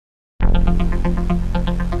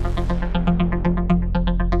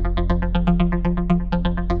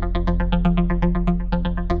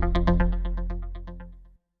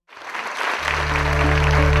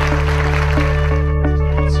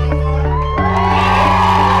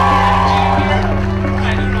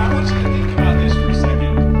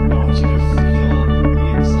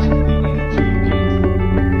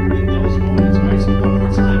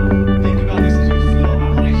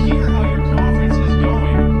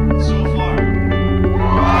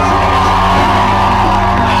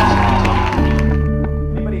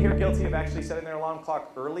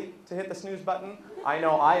the snooze button? I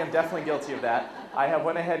know I am definitely guilty of that. I have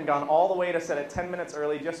went ahead and gone all the way to set it 10 minutes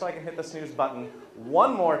early just so I can hit the snooze button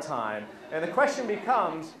one more time. And the question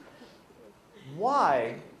becomes,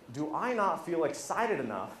 why do I not feel excited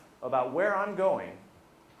enough about where I'm going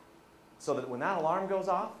so that when that alarm goes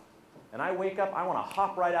off and I wake up, I want to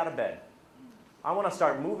hop right out of bed. I want to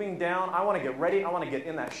start moving down. I want to get ready. I want to get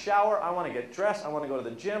in that shower. I want to get dressed. I want to go to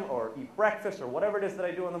the gym or eat breakfast or whatever it is that I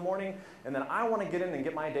do in the morning. And then I want to get in and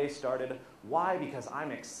get my day started. Why? Because I'm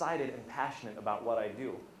excited and passionate about what I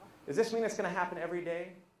do. Does this mean it's going to happen every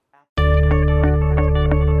day? The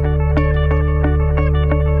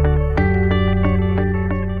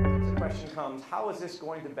question comes, how is this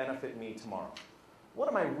going to benefit me tomorrow? What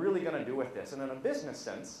am I really going to do with this? And in a business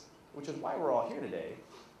sense, which is why we're all here today,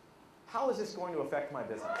 how is this going to affect my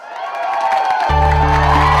business?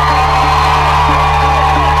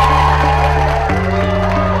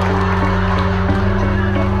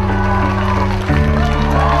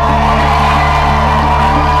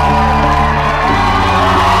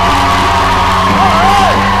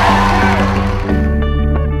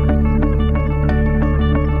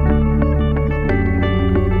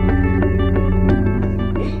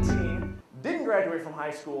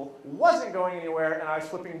 School, wasn't going anywhere, and I was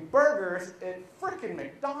flipping burgers at frickin'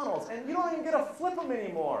 McDonald's, and you don't even get to flip them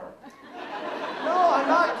anymore. No, I'm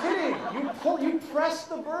not kidding. You press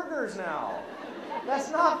the burgers now.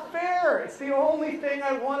 That's not fair. It's the only thing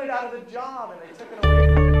I wanted out of the job, and they took it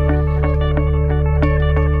away from me.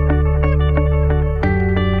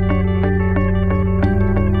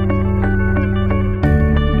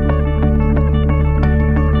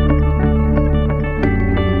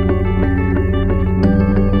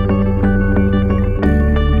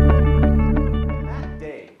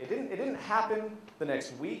 Happen the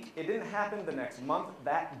next week. It didn't happen the next month.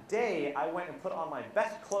 That day, I went and put on my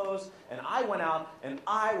best clothes, and I went out, and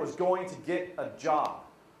I was going to get a job.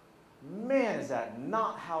 Man, is that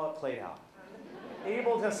not how it played out.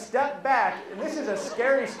 Able to step back, and this is a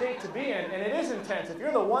scary state to be in, and it is intense. If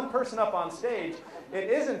you're the one person up on stage, it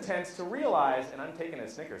is intense to realize, and I'm taking a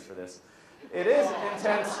Snickers for this, it is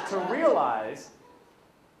intense to realize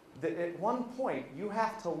that at one point, you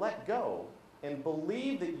have to let go and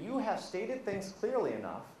believe that you have stated things clearly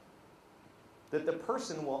enough that the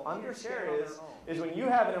person will understand is when you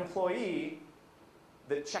have an employee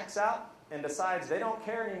that checks out and decides they don't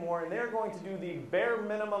care anymore and they're going to do the bare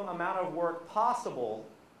minimum amount of work possible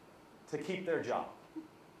to keep their job.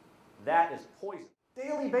 That is poison.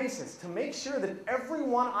 Daily basis to make sure that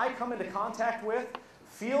everyone I come into contact with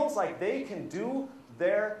feels like they can do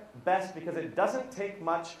their best, because it doesn't take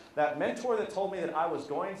much. That mentor that told me that I was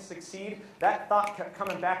going to succeed, that thought kept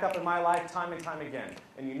coming back up in my life time and time again.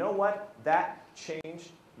 And you know what? That changed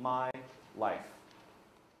my life.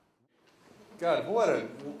 God, what an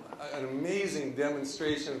amazing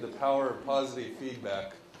demonstration of the power of positive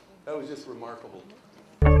feedback. That was just remarkable.